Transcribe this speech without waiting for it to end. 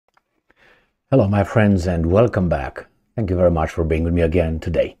Hello, my friends, and welcome back. Thank you very much for being with me again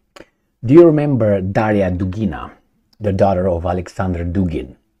today. Do you remember Daria Dugina, the daughter of Alexander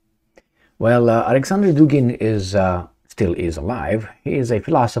Dugin? Well, Alexander Dugin still is alive. He is a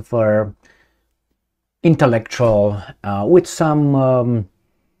philosopher, intellectual, with some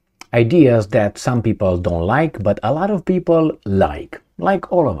ideas that some people don't like, but a lot of people like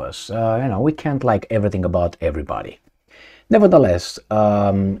all of us. We can't like everything about everybody. Nevertheless,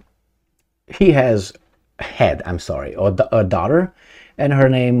 he had a daughter, and her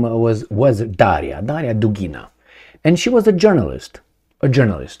name was Daria Dugina, and she was a journalist,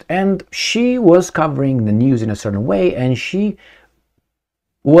 and she was covering the news in a certain way, and she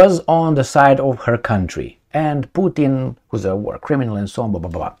was on the side of her country, and Putin was a war criminal and so on, blah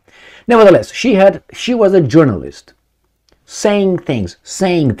blah blah. Nevertheless, she was a journalist, saying things.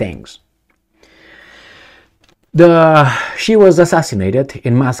 She was assassinated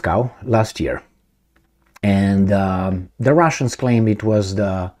in Moscow last year, and the Russians claimed it was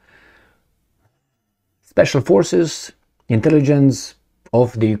the special forces, intelligence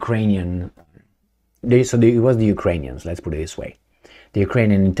of the Ukrainian. It was the Ukrainians, let's put it this way, the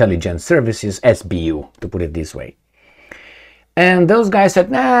Ukrainian Intelligence Services, SBU, to put it this way. And those guys said,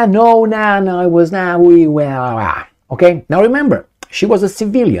 no, it was okay. Now remember, she was a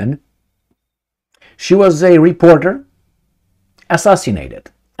civilian. She was a reporter,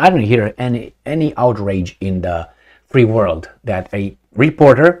 assassinated. I don't hear any outrage in the free world that a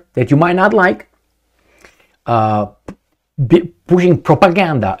reporter that you might not like, pushing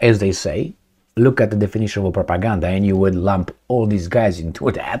propaganda, as they say. Look at the definition of propaganda and you would lump all these guys into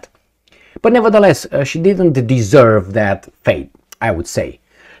that. But nevertheless, she didn't deserve that fate, I would say.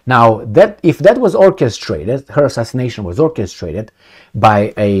 Now, if that was orchestrated, her assassination was orchestrated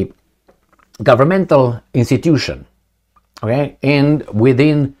by a governmental institution, okay, and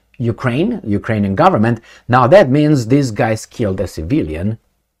within Ukrainian government. Now that means these guys killed a civilian,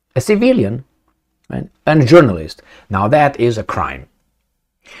 right, and a journalist. Now that is a crime,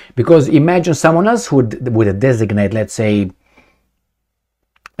 because imagine someone else who would designate, let's say,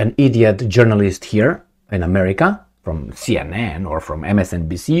 an idiot journalist here in America from CNN or from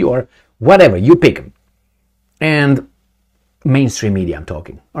MSNBC or whatever, you pick him, and mainstream media I'm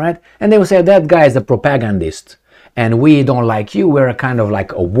talking, all right? And they will say that guy is a propagandist and we don't like you, we're a kind of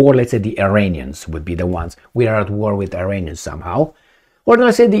like a war. Let's say the Iranians would be the ones, we are at war with the Iranians somehow. Or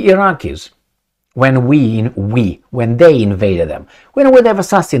let's say the Iraqis, when they invaded them, we would have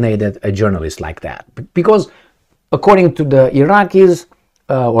assassinated a journalist like that, because according to the Iraqis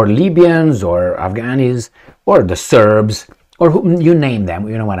or Libyans or Afghanis or the Serbs or who, you name them,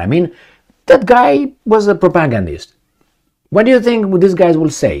 you know what I mean, that guy was a propagandist. What do you think these guys will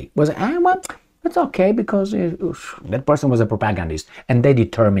say? Well, it's okay because that person was a propagandist and they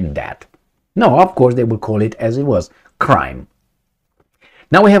determined that. No, of course they will call it as it was, crime.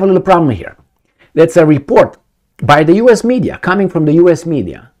 Now we have a little problem here. That's a report by the US media, coming from the US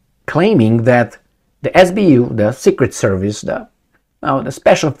media, claiming that the SBU, the Secret Service, the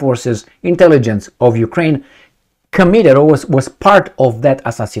Special Forces Intelligence of Ukraine, committed or was part of that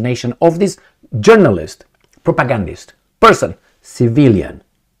assassination of this journalist, propagandist, person, civilian.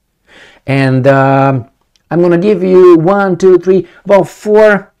 And I'm going to give you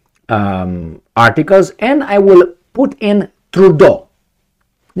 4 articles, and I will put in Trudeau.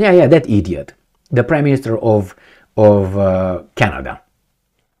 Yeah, that idiot, the Prime Minister of Canada.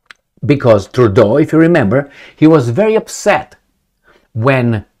 Because Trudeau, if you remember, he was very upset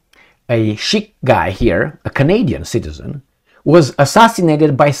when a chic guy here, a Canadian citizen, was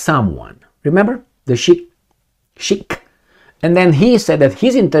assassinated by someone. Remember? The chic. And then he said that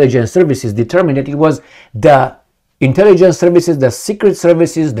his intelligence services determined that it was the intelligence services, the secret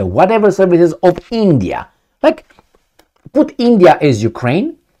services, the whatever services of India. Like, put India as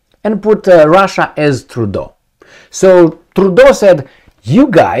Ukraine and put Russia as Trudeau. So Trudeau said, you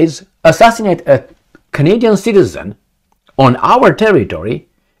guys assassinate a Canadian citizen on our territory,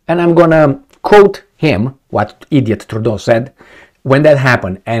 and I'm gonna quote him, what idiot Trudeau said when that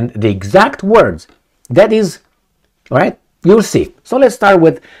happened, and the exact words, that is, all right, you'll see. So let's start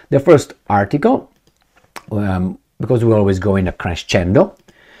with the first article, because we always go in a crescendo.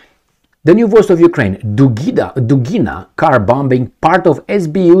 The new voice of Ukraine, Dugina car bombing, part of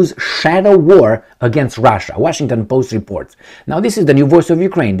SBU's shadow war against Russia, Washington Post reports. Now this is the new voice of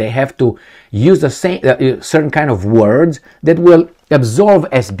Ukraine. They have to use the same certain kind of words that will absolve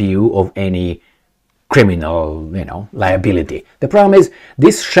SBU of any criminal, liability. The problem is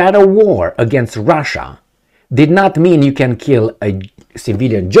this shadow war against Russia did not mean you can kill a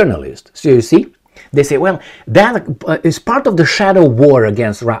civilian journalist. So you see, They say, well, that is part of the shadow war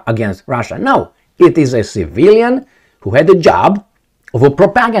against Russia. No, it is a civilian who had the job of a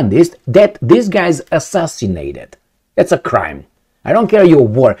propagandist that these guys assassinated. That's a crime. I don't care your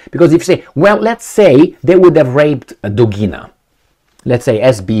war, because if you say, well, let's say they would have raped Dugina, let's say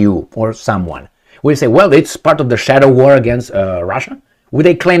SBU or someone, we say, well, it's part of the shadow war against Russia. Would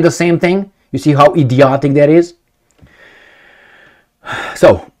they claim the same thing? You see how idiotic that is?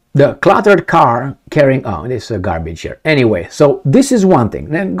 So, the cluttered car carrying, oh, this is garbage here. Anyway, so this is one thing.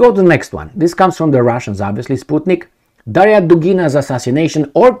 Then go to the next one. This comes from the Russians, obviously, Sputnik. Daria Dugina's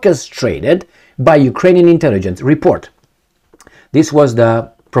assassination orchestrated by Ukrainian intelligence report. This was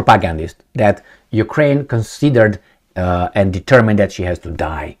the propagandist that Ukraine considered and determined that she has to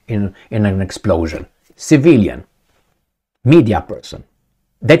die in an explosion. Civilian, media person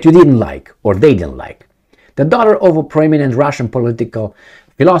that you didn't like or they didn't like. The daughter of a prominent Russian political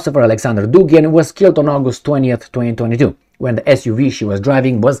philosopher, Alexander Dugin, was killed on August 20th, 2022, when the SUV she was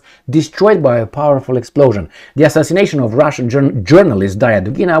driving was destroyed by a powerful explosion. The assassination of Russian journalist Daria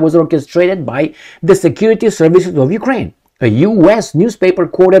Dugina was orchestrated by the security services of Ukraine. A U.S. newspaper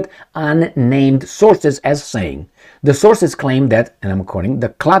quoted unnamed sources as saying, the sources claim that, and I'm quoting, the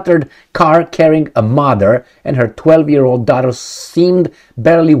cluttered car carrying a mother and her 12-year-old daughter seemed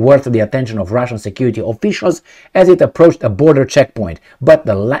barely worth the attention of Russian security officials as it approached a border checkpoint. But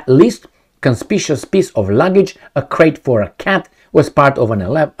the least conspicuous piece of luggage, a crate for a cat, was part of an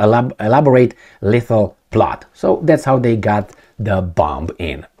elaborate lethal plot. So that's how they got the bomb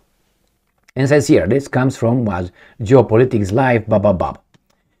in. And it says here, this comes from Geopolitics Live, blah, blah, blah.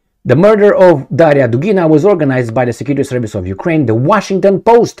 The murder of Daria Dugina was organized by the Security Service of Ukraine, the Washington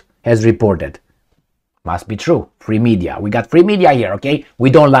Post has reported. Must be true. Free media. We got free media here, okay? We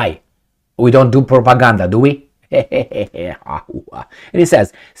don't lie. We don't do propaganda, do we? And it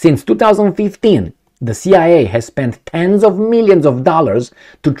says, since 2015, the CIA has spent tens of millions of dollars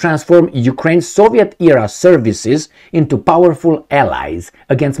to transform Ukraine's Soviet-era services into powerful allies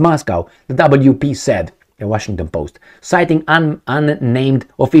against Moscow, the WP said, the Washington Post, citing unnamed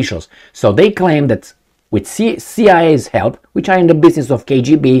officials. So they claim that with CIA's help, which are in the business of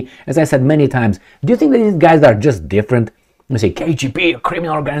KGB, as I said many times, do you think that these guys are just different? You say KGB, a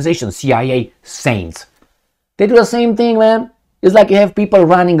criminal organization, CIA, saints. They do the same thing, man. It's like you have people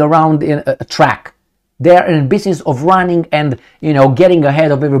running around in a track. They're in business of running and, getting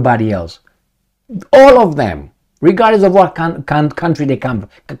ahead of everybody else. All of them, regardless of what country they come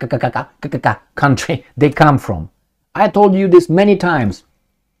from. I told you this many times.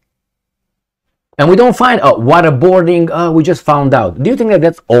 And we don't find waterboarding. We just found out. Do you think that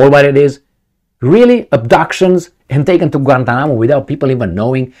that's all what it is? Really? Abductions and taken to Guantanamo without people even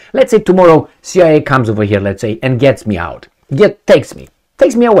knowing? Let's say tomorrow CIA comes over here, let's say, and gets me out.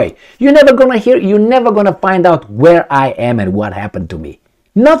 Takes me away. You're never gonna find out where I am and what happened to me.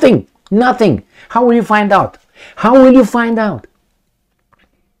 Nothing. How will you find out?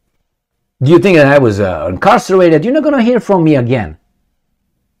 Do you think that I was incarcerated? You're not gonna hear from me again.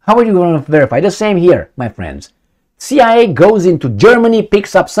 How are you gonna verify? The same here, my friends. CIA goes into Germany,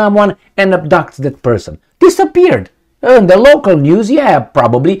 picks up someone, and abducts that person. Disappeared. In the local news, yeah,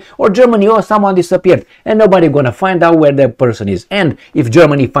 probably, or Germany, or someone disappeared, and nobody gonna find out where that person is. And if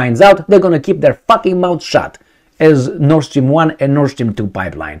Germany finds out, they're gonna keep their fucking mouth shut, as Nord Stream 1 and Nord Stream 2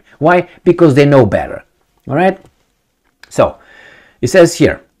 pipeline. Why? Because they know better. All right? So, it says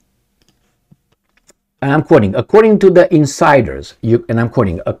here, and I'm quoting, according to the insiders, and I'm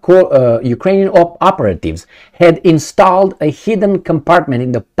quoting, Ukrainian operatives had installed a hidden compartment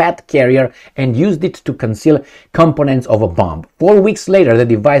in the pet carrier and used it to conceal components of a bomb. 4 weeks later, the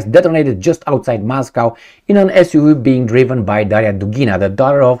device detonated just outside Moscow in an SUV being driven by Daria Dugina, the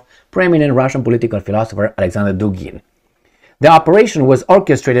daughter of prominent Russian political philosopher Alexander Dugin. The operation was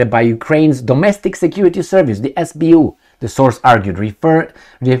orchestrated by Ukraine's Domestic Security Service, the SBU, the source argued,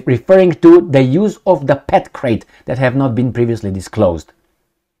 referring to the use of the pet crate that have not been previously disclosed.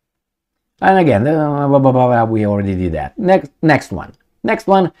 And again, we already did that. Next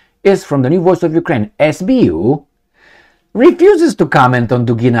one is from the New Voice of Ukraine. SBU refuses to comment on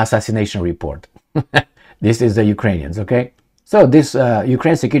Dugina assassination report. This is the Ukrainians, okay? So this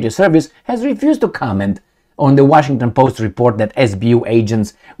Ukraine Security Service has refused to comment on the Washington Post report that SBU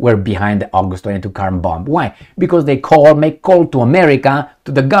agents were behind the August 22 car bomb. Why? Because they make call to America,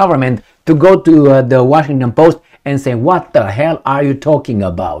 to the government, to go to the Washington Post and say, what the hell are you talking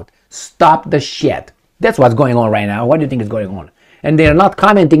about? Stop the shit. That's what's going on right now. What do you think is going on? And they're not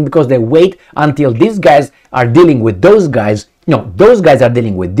commenting because they wait until these guys are dealing with those guys. No, those guys are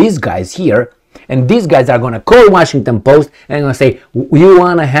dealing with these guys here. And these guys are going to call Washington Post and going to say, you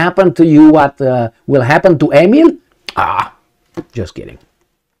want to happen to you what will happen to Emil? Ah, just kidding.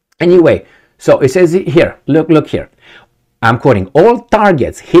 Anyway, so it says here, look here. I'm quoting, all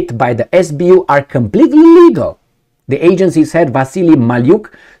targets hit by the SBU are completely legal. The agency's head, Vasily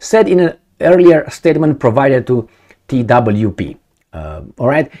Malyuk, said in an earlier statement provided to TWP. All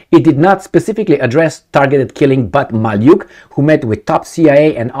right, it did not specifically address targeted killing, but Malyuk, who met with top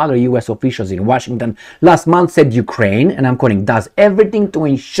CIA and other US officials in Washington last month, said Ukraine, and I'm quoting, does everything to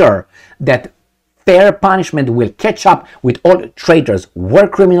ensure that fair punishment will catch up with all traitors, war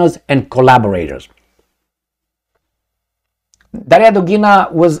criminals, and collaborators. Daria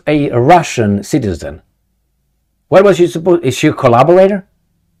Dugina was a Russian citizen. What was she supposed? Is she a collaborator?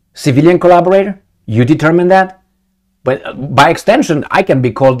 Civilian collaborator? You determine that? But by extension, I can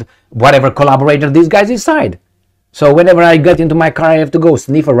be called whatever collaborator these guys decide. So whenever I get into my car, I have to go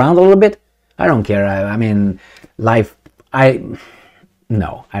sniff around a little bit. I don't care. I mean, life,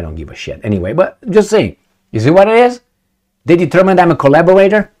 no, I don't give a shit. Anyway, but just saying, you see what it is? They determined I'm a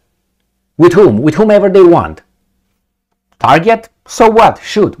collaborator. With whom? With whomever they want. Target? So what?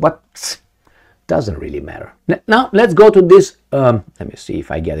 Shoot. What? Doesn't really matter. Now, let's go to this. Let me see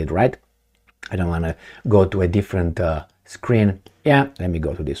if I get it right. I don't want to go to a different screen. Yeah, let me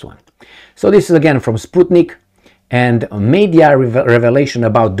go to this one. So this is again from Sputnik. And media revelation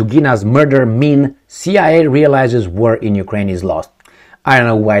about Dugina's murder mean CIA realizes war in Ukraine is lost. I don't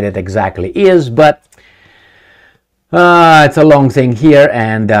know why that exactly is, but it's a long thing here.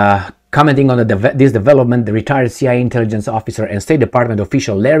 And commenting on this development, the retired CIA intelligence officer and State Department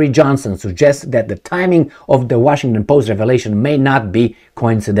official Larry Johnson suggests that the timing of the Washington Post revelation may not be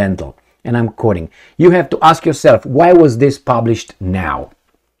coincidental. And I'm quoting, "You have to ask yourself, why was this published now?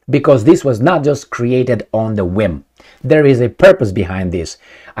 Because this was not just created on the whim. There is a purpose behind this.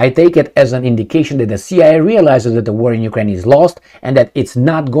 I take it as an indication that the CIA realizes that the war in Ukraine is lost and that it's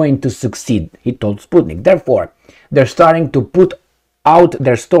not going to succeed," he told Sputnik. Therefore, they're starting to put out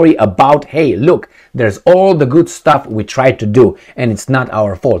their story about, hey, look, there's all the good stuff we tried to do and it's not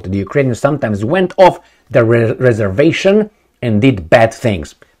our fault. The Ukrainians sometimes went off the reservation and did bad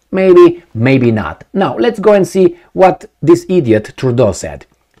things. Maybe, maybe not. Now, let's go and see what this idiot Trudeau said.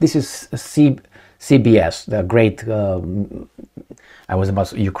 This is CBS, the great,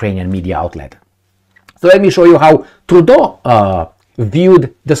 Ukrainian media outlet. So let me show you how Trudeau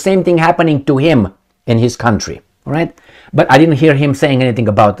viewed the same thing happening to him in his country. All right? But I didn't hear him saying anything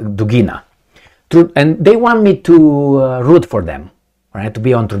about Dugina. And they want me to root for them, all right, to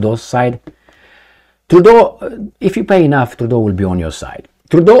be on Trudeau's side. Trudeau, if you pay enough, Trudeau will be on your side.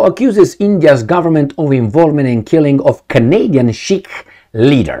 Trudeau accuses India's government of involvement in killing of Canadian Sikh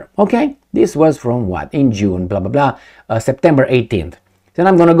leader. Okay, this was from what? In June, blah, blah, blah, September 18th. Then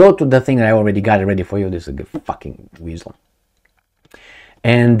I'm going to go to the thing that I already got it ready for you. This is a fucking weasel.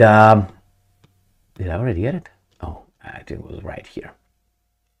 And did I already get it? Oh, I think it was right here.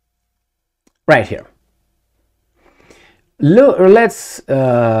 Right here. Look, let's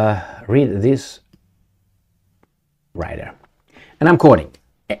read this right there. And I'm quoting.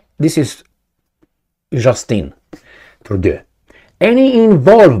 This is Justin Trudeau. Any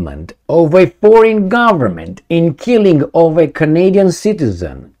involvement of a foreign government in killing of a Canadian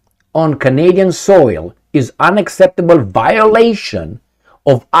citizen on Canadian soil is unacceptable violation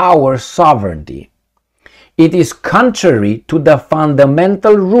of our sovereignty. It is contrary to the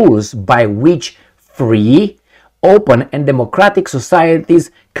fundamental rules by which free, open, and democratic societies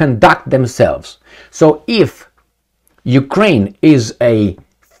conduct themselves. So if Ukraine is a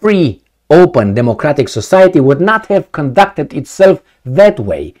free, open, democratic society, would not have conducted itself that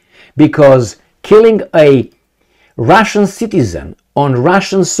way, because killing a Russian citizen on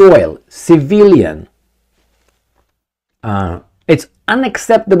Russian soil, civilian, it's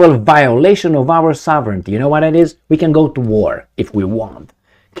unacceptable violation of our sovereignty. You know what it is? We can go to war if we want,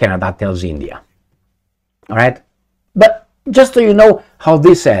 Canada tells India. All right? But just so you know how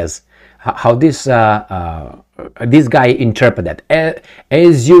this says, how this this guy interpreted,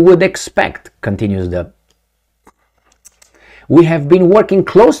 as you would expect, continues the, we have been working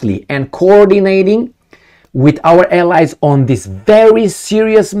closely and coordinating with our allies on this very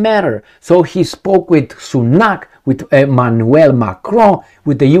serious matter. So he spoke with Sunak, with Emmanuel Macron,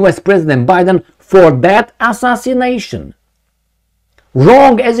 with the US President Biden for that assassination.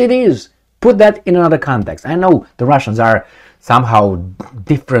 Wrong as it is. Put that in another context. I know the Russians are somehow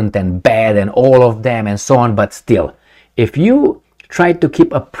different and bad and all of them and so on, but still, if you try to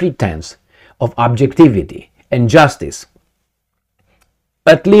keep a pretense of objectivity and justice,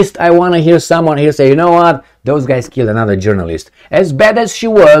 at least I want to hear someone here say, you know what, those guys killed another journalist. As bad as she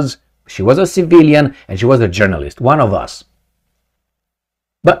She was a civilian and she was a journalist, one of us.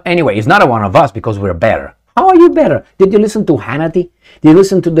 But anyway, it's not a one of us because we're better. How are you better? Did you listen to Hannity? Did you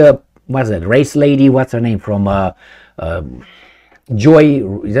listen to the, what's that, race lady? What's her name? From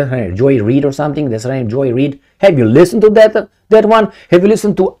Joy, is that her name? Joy Reid or something? That's her name, Joy Reid. Have you listened to that one? Have you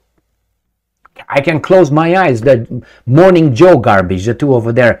listened to, I can close my eyes, the Morning Joe garbage, the two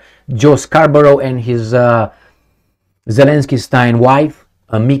over there, Joe Scarborough and his Zelensky Stein wife,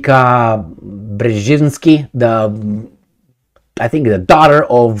 Mika Brzezinski, I think the daughter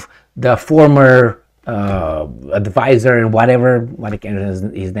of the former advisor and whatever, what I can't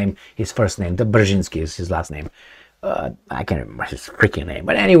remember his name, his first name, the Brzezinski is his last name. I can't remember his freaking name.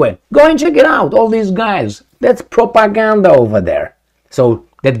 But anyway, go and check it out. All these guys, that's propaganda over there. So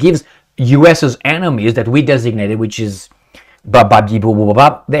that gives US's enemies that we designated, which is they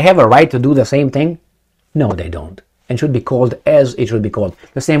have a right to do the same thing? No, they don't. And should be called as it should be called.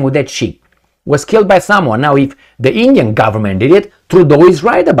 The same with that sheik. Was killed by someone. Now, if the Indian government did it, Trudeau is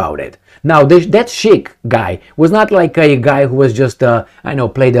right about it. Now, that sheik guy was not like a guy who was just,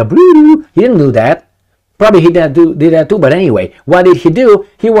 played a blue. He didn't do that. Probably he did that too. But anyway, what did he do?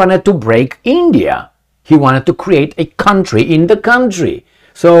 He wanted to break India. He wanted to create a country in the country.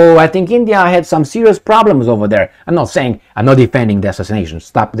 So I think India had some serious problems over there. I'm not defending the assassination.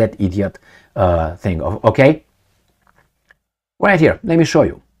 Stop that idiot thing, okay? Right here, let me show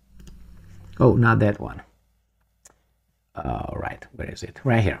you. Oh, not that one. Right, where is it?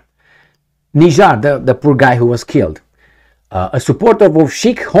 Right here. Nijar, the poor guy who was killed. A supporter of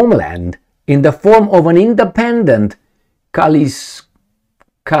Sikh homeland in the form of an independent Khalistani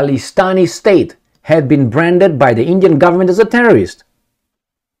state had been branded by the Indian government as a terrorist.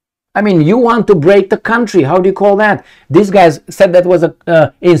 I mean, you want to break the country. How do you call that? These guys said that was an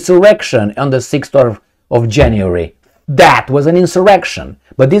insurrection on the 6th of January. That was an insurrection.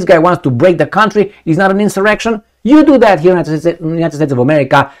 But this guy wants to break the country. It's not an insurrection. You do that here in the United States of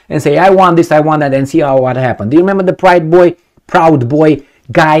America and say, I want this, I want that, and see what happened. Do you remember the Proud Boy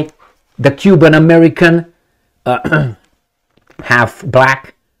guy, the Cuban American, half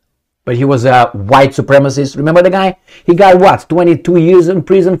black, but he was a white supremacist? Remember the guy? He got what, 22 years in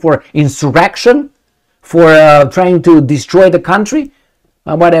prison for insurrection, for trying to destroy the country,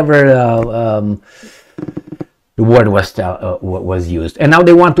 whatever the word was used. And now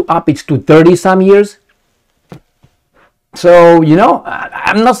they want to up it to 30 some years. So,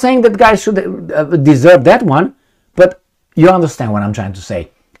 I'm not saying that guy should deserve that one, but you understand what I'm trying to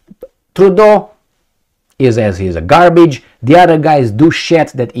say. Trudeau is as he is a garbage. The other guys do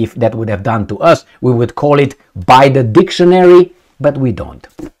shit that if that would have done to us, we would call it by the dictionary, but we don't.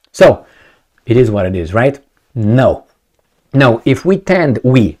 So, it is what it is, right? No, if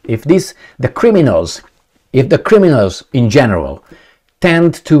the criminals in general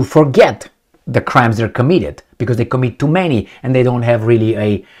tend to forget the crimes they're committed because they commit too many and they don't have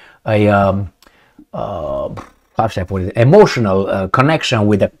really emotional connection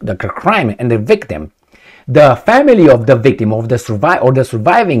with the crime and the victim. The family of the victim, of the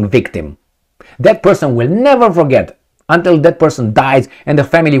surviving victim, that person will never forget until that person dies, and the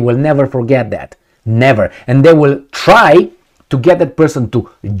family will never forget that. Never. And they will try to get that person to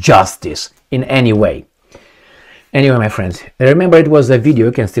justice in any way. Anyway, my friends, remember it was a video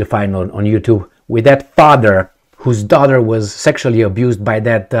you can still find on YouTube with that father whose daughter was sexually abused by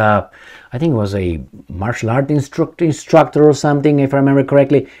that, I think it was a martial art instructor or something, if I remember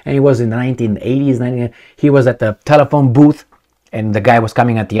correctly, and it was in the 1980s. He was at the telephone booth, and the guy was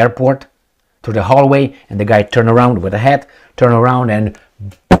coming at the airport through the hallway, and the guy turned around with a hat, and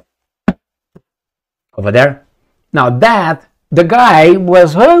over there. Now that, the guy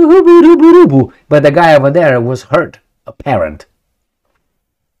was, but the guy over there was hurt, a parent.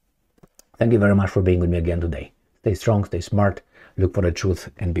 Thank you very much for being with me again today. Stay strong, stay smart, look for the truth,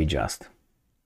 and be just.